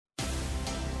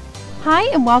Hi,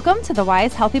 and welcome to the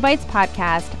Wise Healthy Bites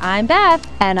podcast. I'm Beth.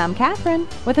 And I'm Catherine.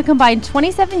 With a combined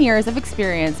 27 years of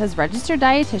experience as registered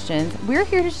dietitians, we're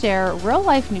here to share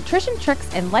real-life nutrition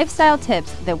tricks and lifestyle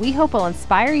tips that we hope will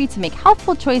inspire you to make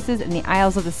healthful choices in the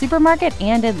aisles of the supermarket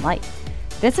and in life.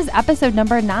 This is episode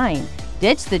number 9,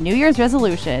 Ditch the New Year's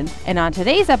Resolutions. And on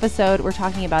today's episode, we're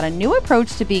talking about a new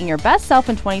approach to being your best self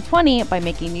in 2020 by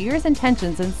making New Year's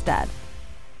intentions instead.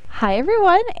 Hi,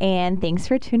 everyone, and thanks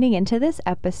for tuning into this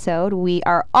episode. We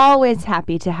are always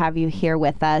happy to have you here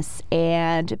with us.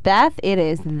 And Beth, it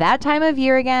is that time of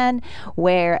year again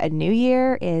where a new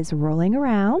year is rolling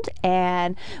around,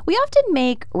 and we often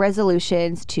make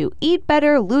resolutions to eat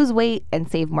better, lose weight, and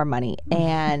save more money.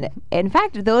 And in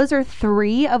fact, those are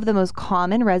 3 of the most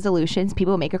common resolutions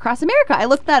people make across America. I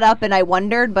looked that up and I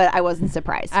wondered, but I wasn't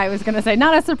surprised. I was going to say,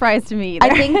 not a surprise to me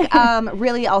either. I think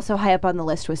really also high up on the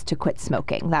list was to quit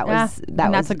smoking.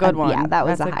 That's a good one. Yeah, that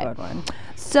was a high. good one.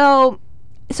 So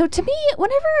to me,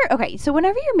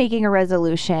 whenever you're making a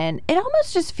resolution, it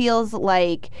almost just feels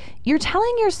like you're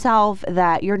telling yourself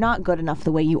that you're not good enough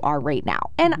the way you are right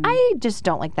now. And I just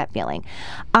don't like that feeling.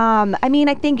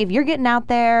 I think if you're getting out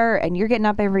there and you're getting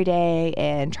up every day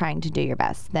and trying to do your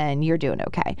best, then you're doing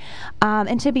okay.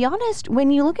 And to be honest,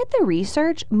 when you look at the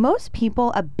research, most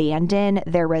people abandon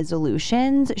their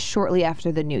resolutions shortly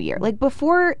after the new year, like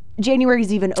before January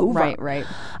is even over. Right.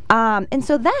 And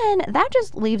so then that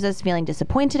just leaves us feeling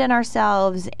disappointed in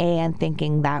ourselves and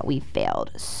thinking that we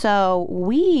failed. So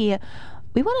we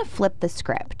want to flip the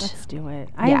script. Let's do it.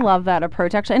 I love that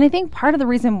approach, actually. And I think part of the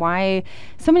reason why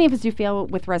so many of us do fail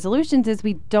with resolutions is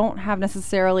we don't have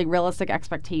necessarily realistic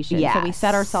expectations. Yes. So we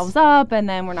set ourselves up and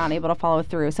then we're not able to follow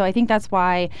through. So I think that's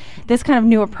why this kind of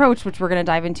new approach, which we're going to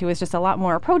dive into, is just a lot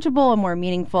more approachable and more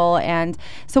meaningful. And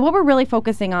so what we're really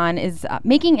focusing on is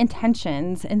making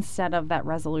intentions instead of that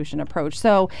resolution approach.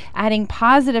 So adding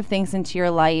positive things into your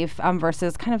life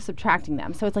versus kind of subtracting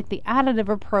them. So it's like the additive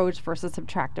approach versus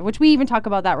subtractive, which we even talk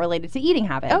about that related to eating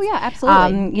habits. Oh, yeah,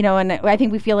 absolutely. And I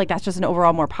think we feel like that's just an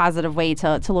overall more positive way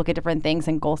to look at different things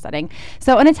and goal setting.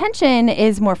 So an intention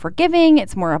is more forgiving,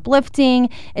 it's more uplifting.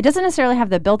 It doesn't necessarily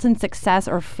have the built-in success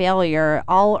or failure,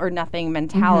 all or nothing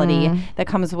mentality that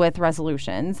comes with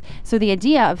resolutions. So the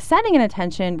idea of setting an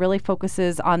intention really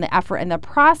focuses on the effort and the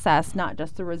process, not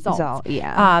just the result.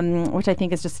 Which I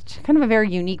think is just kind of a very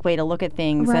unique way to look at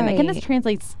things. Right. And again, this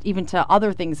translates even to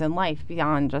other things in life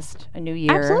beyond just a new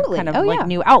year. Absolutely. Kind of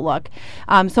new outlook.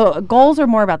 So goals are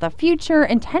more about the future.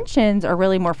 Intentions are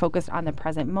really more focused on the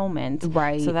present moment.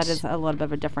 Right. So that is a little bit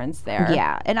of a difference there.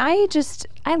 Yeah. And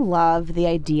I love the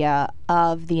idea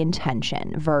of the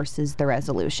intention versus the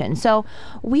resolution. So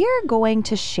we are going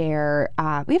to share,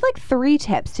 we have like 3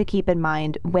 tips to keep in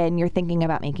mind when you're thinking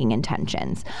about making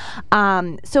intentions.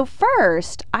 So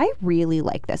first, I really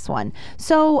like this one.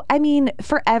 So,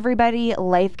 for everybody,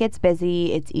 life gets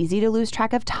busy. It's easy to lose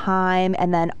track of time.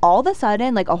 And then all of a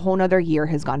sudden, like a whole nother year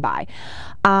has gone by.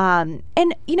 And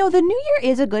the new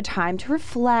year is a good time to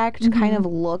reflect, kind of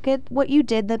look at what you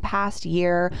did the past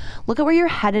year, look at where you're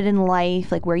headed in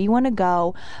life, like where you want to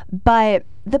go. But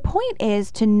the point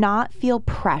is to not feel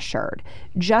pressured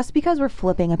just because we're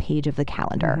flipping a page of the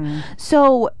calendar.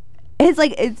 So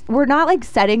we're not like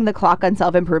setting the clock on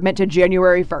self-improvement to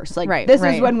January 1st. Like this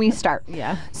is when we start.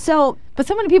 Yeah. So, but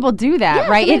so many people do that, yeah,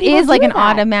 right? So it is like an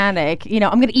automatic, I'm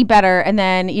going to eat better. And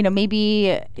then,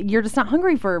 maybe you're just not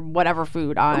hungry for whatever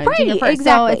food on January 1st. Exactly.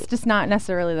 So it's just not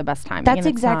necessarily the best time. That's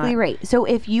exactly right. So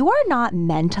if you are not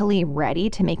mentally ready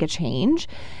to make a change,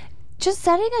 just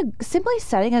simply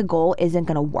setting a goal isn't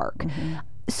going to work.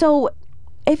 So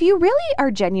if you really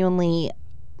are genuinely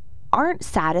aren't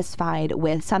satisfied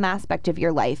with some aspect of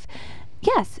your life,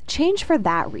 yes, change for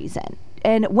that reason.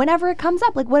 And whenever it comes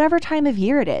up, like whatever time of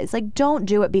year it is, like don't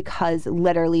do it because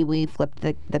literally we flipped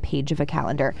the page of a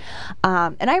calendar.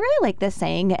 And I really like this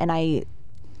saying, and I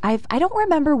don't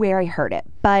remember where I heard it,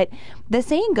 but the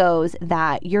saying goes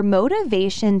that your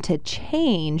motivation to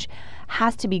change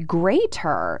has to be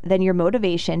greater than your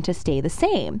motivation to stay the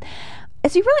same.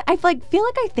 So I feel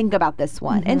like I think about this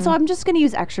one. And so I'm just going to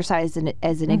use exercise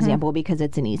as an example because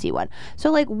it's an easy one. So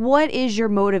like, what is your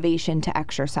motivation to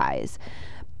exercise?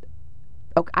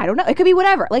 Okay, I don't know. It could be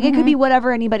whatever. Like it could be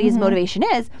whatever anybody's motivation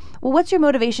is. Well, what's your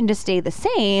motivation to stay the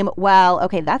same? Well,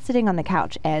 okay, that's sitting on the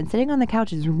couch, and sitting on the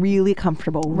couch is really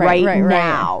comfortable right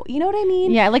now. You know what I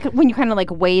mean? Yeah, like when you kind of like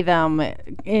weigh them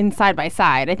in side by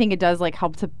side, I think it does like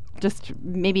help to just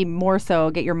maybe more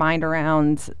so get your mind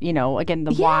around, again,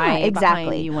 the why exactly.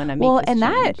 behind you want to make this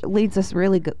change. That leads us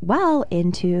really well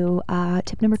into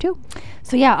tip number 2.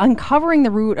 So yeah, uncovering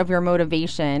the root of your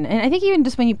motivation. And I think even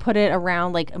just when you put it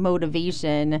around like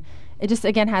motivation, it just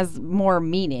again has more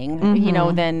meaning, you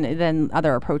know, than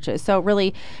other approaches. So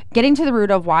really getting to the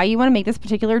root of why you want to make this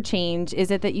particular change.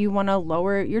 Is it that you want to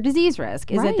lower your disease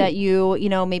risk? Is it that you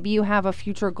know, maybe you have a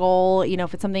future goal, you know,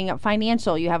 if it's something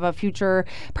financial, you have a future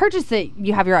purchase that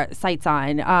you have your sights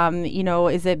on, you know,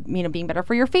 is it, you know, being better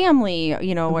for your family,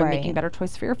 you know, or making better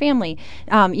choices for your family,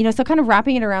 you know, so kind of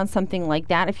wrapping it around something like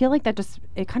that. I feel like that just,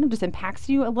 it kind of just impacts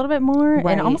you a little bit more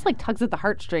and almost like tugs at the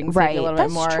heartstrings maybe a little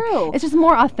bit more. True. It's just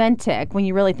more authentic when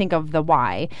you really think of the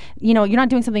why. You know, you're not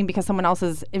doing something because someone else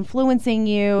is influencing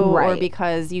you or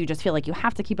because you just feel like you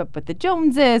have to keep up with the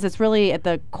Joneses. It's really at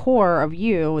the core of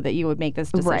you that you would make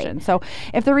this decision. So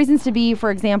if the reasons to be,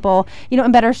 for example, you know,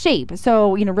 in better shape.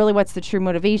 So, you know, really what's the true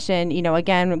motivation? You know,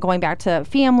 again, going back to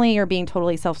family or being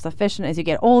totally self-sufficient as you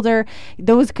get older,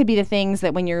 those could be the things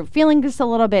that when you're feeling just a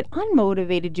little bit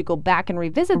unmotivated, you go back and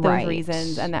revisit those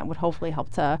reasons, and that would hopefully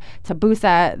help to boost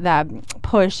that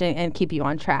push and keep you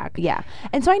on track. Yeah.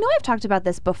 And so I know I've talked about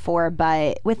this before,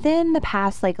 but within the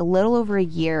past like a little over a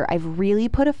year, I've really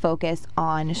put a focus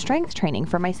on strength training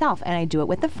for myself. And I do it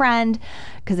with a friend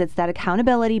because it's that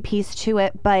accountability piece to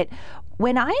it. But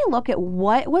when I look at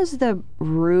what was the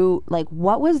root, like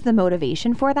what was the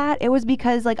motivation for that, it was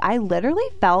because like I literally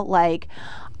felt like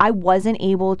I wasn't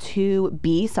able to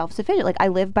be self-sufficient. Like I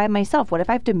live by myself. What if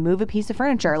I have to move a piece of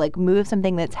furniture, like move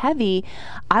something that's heavy?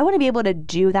 I want to be able to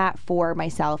do that for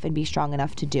myself and be strong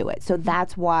enough to do it. So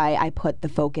that's why I put the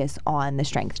focus on the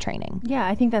strength training. Yeah,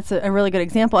 I think that's a really good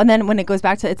example. And then when it goes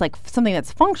back to, it's like something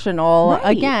that's functional,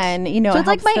 again, you know, so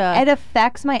it's like it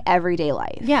affects my everyday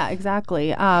life. Yeah,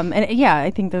 exactly. And yeah,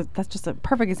 I think that's just a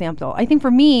perfect example. I think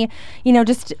for me, you know,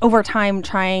 just over time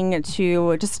trying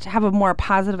to just have a more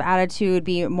positive attitude,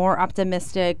 be more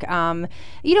optimistic.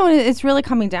 You know, it's really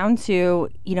coming down to,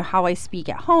 you know, how I speak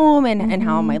at home and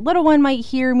how my little one might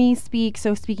hear me speak.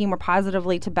 So speaking more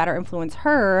positively to better influence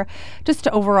her, just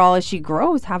to overall as she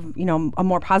grows, have, you know, a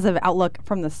more positive outlook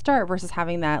from the start versus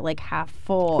having that like half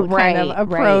full kind of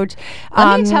approach.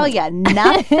 Let me tell you,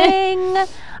 nothing.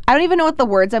 I don't even know what the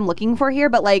words I'm looking for here,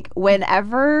 but like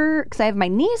whenever, because I have my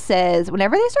nieces,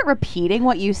 whenever they start repeating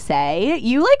what you say,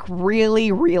 you like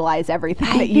really realize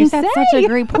everything that you say. That's such a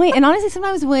great point. And honestly,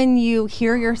 sometimes when you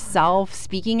hear yourself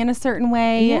speaking in a certain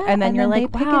way, and then you're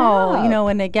like, wow, you know,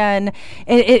 and again,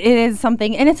 it is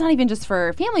something, and it's not even just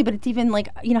for family, but it's even like,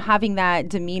 you know, having that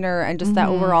demeanor and just that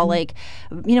overall, like,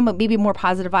 you know, maybe more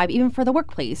positive vibe, even for the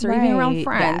workplace or even around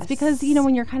friends, because, you know,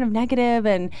 when you're kind of negative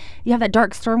and you have that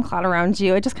dark storm cloud around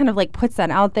you, it just kind of like puts that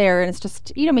out there, and it's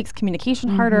just, you know, makes communication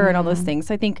harder and all those things.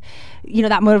 So I think, you know,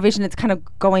 that motivation, it's kind of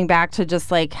going back to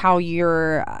just like how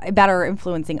you're better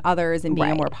influencing others and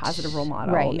being a more positive role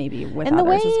model, maybe with and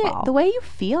others as well. The way you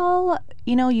feel,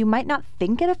 you know, you might not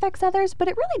think it affects others, but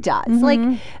it really does. Like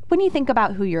when you think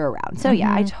about who you're around. So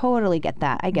yeah, I totally get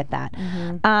that. I get that.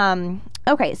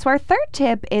 Okay, so our third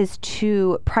tip is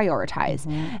to prioritize.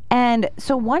 And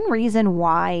so one reason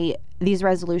why these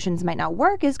resolutions might not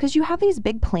work is because you have these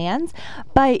big plans,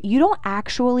 but you don't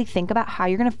actually think about how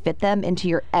you're going to fit them into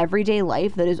your everyday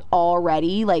life that is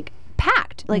already like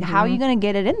packed. Like how are you going to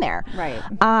get it in there?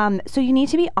 Right. So you need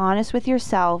to be honest with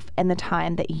yourself and the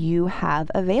time that you have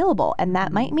available. And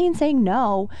that might mean saying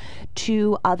no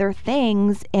to other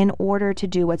things in order to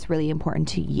do what's really important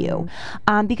to you.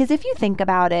 Because if you think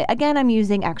about it, again, I'm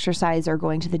using exercise or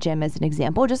going to the gym as an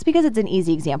example, just because it's an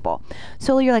easy example.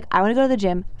 So you're like, I want to go to the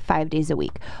gym 5 days a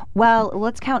week. Well,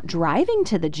 let's count driving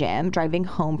to the gym, driving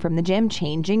home from the gym,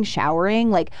 changing,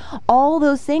 showering, like all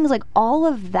those things, like all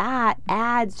of that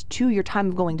adds to your time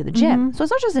of going to the gym. So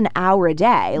it's not just an hour a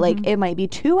day, like it might be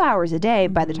 2 hours a day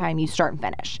by the time you start and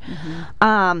finish.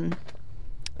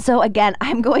 So again,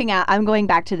 I'm going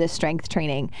back to this strength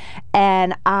training,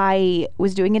 and I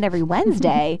was doing it every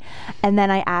Wednesday, and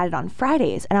then I added on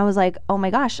Fridays, and I was like, oh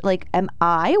my gosh, like, am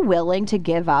I willing to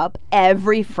give up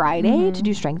every Friday to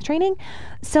do strength training?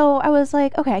 So I was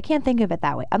like, okay, I can't think of it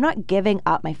that way. I'm not giving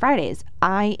up my Fridays.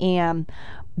 I am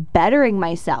bettering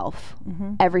myself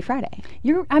every Friday.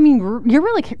 You're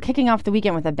really kicking off the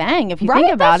weekend with a bang if you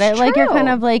think about it. Like you're kind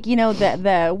of like, you know,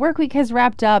 the work week has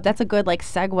wrapped up. That's a good like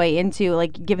segue into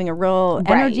like giving a real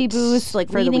energy boost,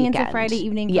 like for leading into Friday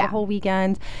evening for the whole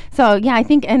weekend. So yeah, I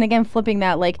think, and again, flipping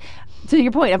that, like to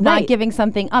your point of not giving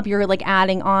something up, you're like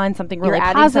adding on something really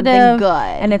positive, something good,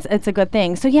 and it's a good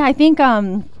thing. So yeah, I think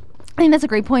think that's a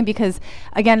great point because,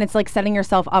 again, it's like setting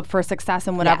yourself up for success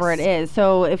in whatever Yes. it is.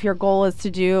 So if your goal is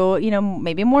to do,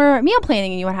 maybe more meal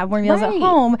planning and you want to have more meals at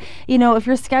home, if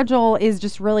your schedule is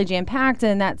just really jam-packed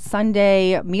and that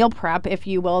Sunday meal prep, if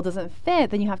you will, doesn't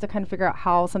fit, then you have to kind of figure out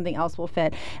how something else will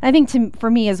fit. And I think for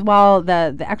me as well,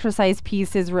 the exercise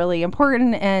piece is really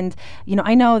important. And,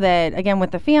 I know that, again,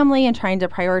 with the family and trying to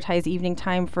prioritize evening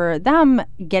time for them,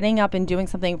 getting up and doing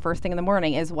something first thing in the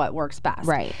morning is what works best.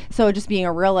 Right. So just being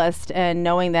a realist and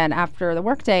knowing that after the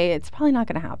workday, it's probably not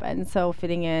going to happen. So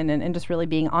fitting in and just really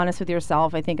being honest with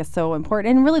yourself, I think is so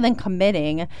important. And really then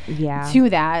committing to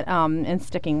that and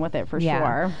sticking with it for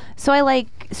sure.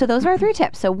 So those are our 3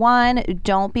 tips. So 1,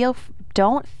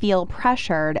 don't feel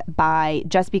pressured by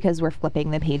just because we're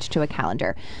flipping the page to a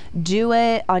calendar. Do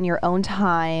it on your own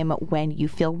time when you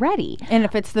feel ready. And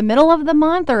if it's the middle of the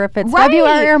month or if it's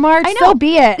February or March, so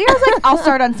be it. There's like, I'll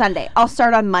start on Sunday. I'll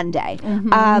start on Monday.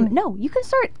 No, you can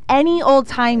start any old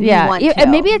time you want to.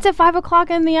 And maybe it's at 5 o'clock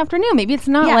in the afternoon. Maybe it's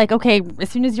not like, okay, as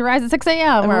soon as you rise at 6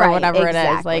 a.m. or whatever it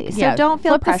is. Like, so don't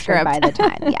feel pressured by the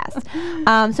time.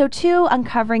 Yes. So 2,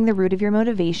 uncovering the root of your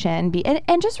motivation.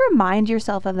 And just remind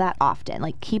yourself of that often.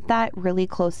 Like keep that really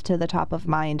close to the top of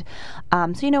mind,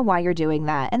 so you know why you're doing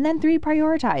that. And then 3,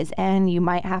 prioritize. And you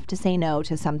might have to say no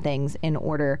to some things in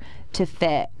order to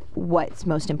fit what's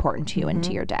most important to you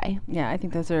into your day. Yeah, I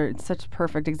think those are such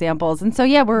perfect examples. And so,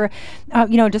 we're,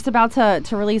 just about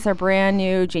to release our brand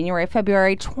new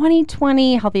February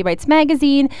 2020 Healthy Bites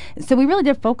magazine. So we really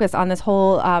did focus on this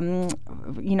whole,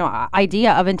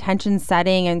 idea of intention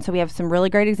setting. And so we have some really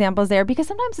great examples there because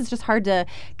sometimes it's just hard to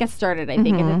get started, I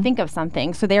think, and to think of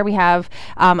something. So there we have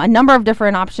a number of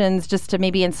different options just to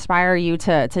maybe inspire you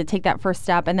to take that first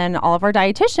step. And then all of our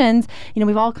dietitians,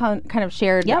 we've all kind of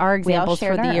shared our examples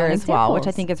for the year as well, which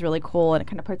I think is really cool and it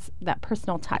kind of puts that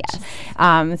personal touch.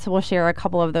 Yes. So we'll share a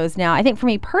couple of those now. I think for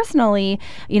me personally,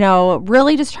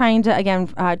 really just trying to,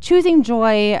 again, choosing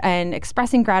joy and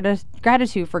expressing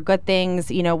gratitude for good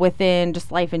things, within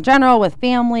just life in general, with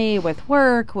family, with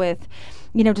work, with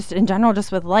just in general,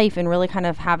 just with life and really kind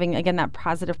of having, again, that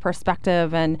positive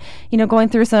perspective and, going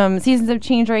through some seasons of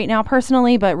change right now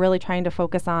personally, but really trying to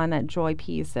focus on that joy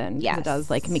piece and it does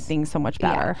make things so much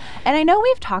better. Yeah. And I know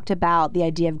we've talked about the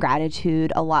idea of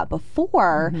gratitude a lot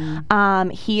before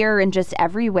here and just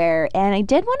everywhere. And I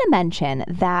did want to mention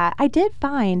that I did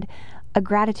find a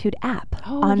gratitude app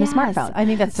on the smartphone. I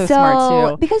think that's so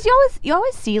smart too. Because you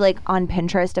always see like on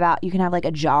Pinterest about you can have like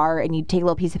a jar and you take a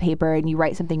little piece of paper and you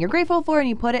write something you're grateful for and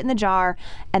you put it in the jar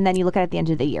and then you look at it at the end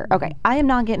of the year. Okay, I am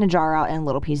not getting a jar out and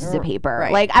little pieces of paper.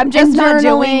 Right. Like I'm just not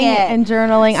doing it. And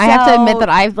journaling. I have to admit that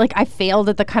I failed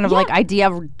at the kind of idea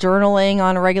of journaling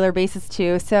on a regular basis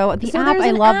too. So the app,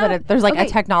 I love that there's like a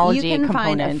technology component. You can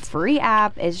find a free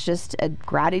app. It's just a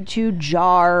gratitude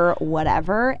jar,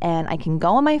 whatever, and I can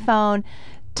go on my phone,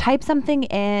 type something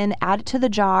in, add it to the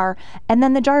jar, and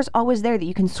then the jar is always there that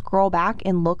you can scroll back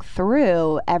and look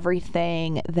through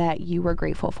everything that you were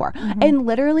grateful for. And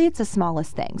literally it's the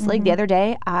smallest things. Like the other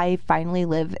day, I finally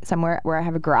live somewhere where I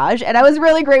have a garage and I was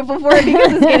really grateful for it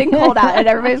because it's getting cold out and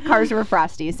everybody's cars were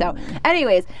frosty. So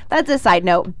anyways, that's a side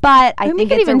note, but I think it's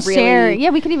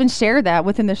we could even share that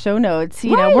within the show notes.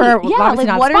 We're obviously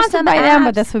not sponsored by them,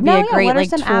 but this would be a great what are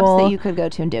some tool. apps that you could go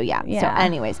to and do? So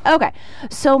anyways, okay.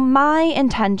 So my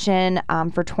intention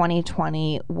for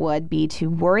 2020 would be to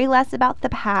worry less about the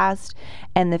past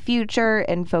and the future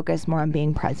and focus more on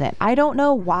being present. I don't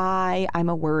know why I'm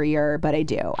a worrier, but I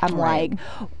do. I'm like,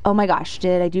 oh my gosh,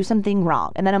 did I do something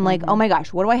wrong? And then I'm like, oh my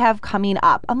gosh, what do I have coming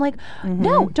up? I'm like,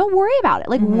 no, don't worry about it.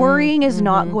 Like worrying is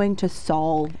not going to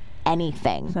solve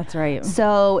anything. That's right.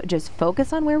 So just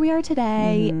focus on where we are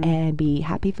today and be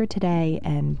happy for today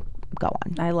and go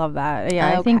on. I love that.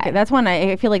 Yeah, I think that's one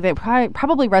I feel like that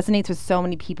probably resonates with so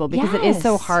many people because it is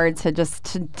so hard to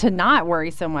just to not worry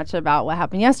so much about what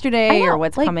happened yesterday or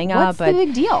what's coming up. What's the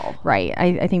big deal? Right.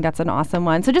 I think that's an awesome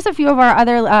one. So just a few of our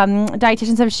other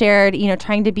dietitians have shared,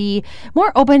 trying to be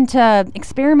more open to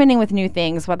experimenting with new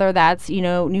things, whether that's,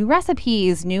 new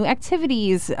recipes, new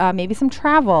activities, maybe some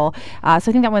travel. So I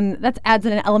think that adds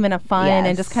an element of fun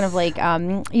and just kind of like,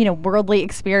 worldly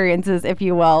experiences, if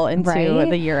you will, into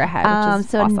the year ahead. Which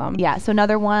is awesome. Yeah. So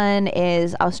another one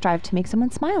is I'll strive to make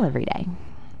someone smile every day.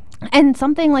 And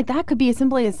something like that could be as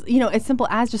simple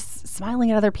as just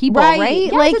smiling at other people, right?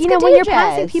 Yes, like, it's when you're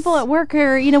passing contagious. people at work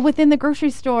or, within the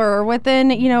grocery store or within,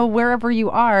 wherever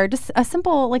you are, just a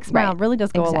simple like smile really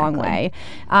does go a long way.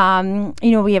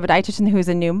 We have a dietitian who's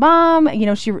a new mom,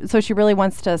 she really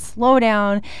wants to slow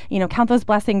down, count those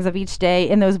blessings of each day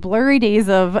in those blurry days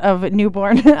of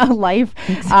newborn life.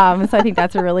 So I think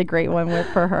that's a really great one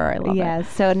for her. I love it. Yes.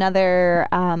 So another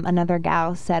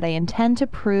gal said, I intend to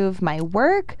prove my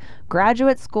work,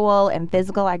 graduate school, and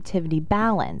physical activity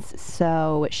balance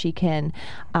so she can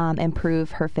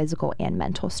improve her physical and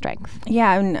mental strength.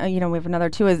 Yeah. And, we have another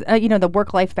too is, the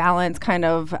work-life balance kind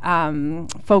of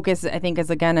focus, I think, is,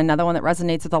 again, another one that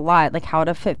resonates with a lot, like how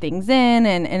to fit things in.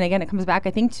 And again, it comes back,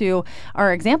 I think, to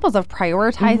our examples of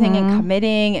prioritizing and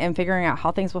committing and figuring out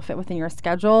how things will fit within your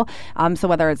schedule. So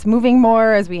whether it's moving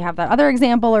more, as we have that other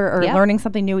example, or learning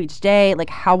something new each day, like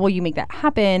how will you make that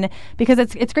happen? Because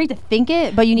it's great to think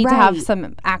it, but you need to have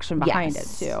some action behind it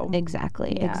too.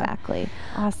 Exactly.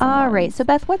 Awesome. All right. So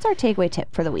Beth, what's our takeaway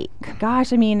tip for the week?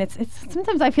 Gosh, I mean, it's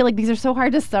sometimes I feel like these are so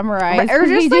hard to summarize. Or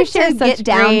just like to get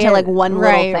down to like one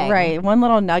little thing. Right, one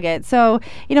little nugget. So,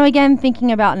 again,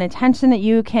 thinking about an intention that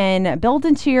you can build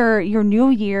into your new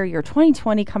year, your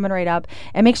 2020 coming right up,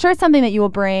 and make sure it's something that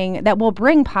will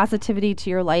bring positivity to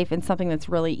your life and something that's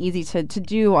really easy to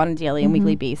do on a daily and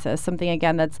weekly basis. Something,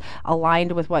 again, that's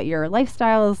aligned with what your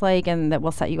lifestyle is like and that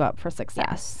will set you up for success.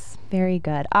 Yes. Very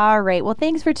good. All right. Well,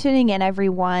 thanks for tuning in,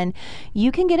 everyone. You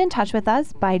can get in touch with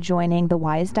us by joining the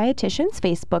Wise Dietitians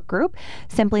Facebook group.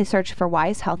 Simply search for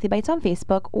Wise Healthy Bites on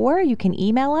Facebook, or you can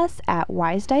email us at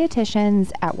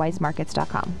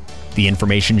wisedietitians@wisemarkets.com. The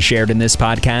information shared in this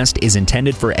podcast is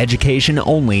intended for education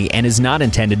only and is not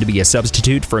intended to be a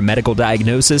substitute for a medical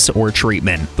diagnosis or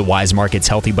treatment. The Wise Markets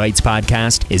Healthy Bites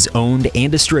podcast is owned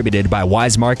and distributed by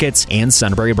Wise Markets and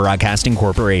Sunbury Broadcasting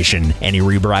Corporation. Any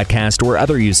rebroadcast or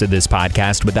other use of this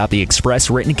podcast without the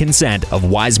express written consent of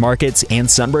Wise Markets and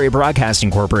Sunbury Broadcasting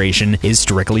Corporation is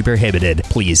strictly prohibited.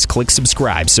 Please click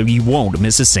subscribe so you won't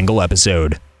miss a single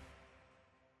episode.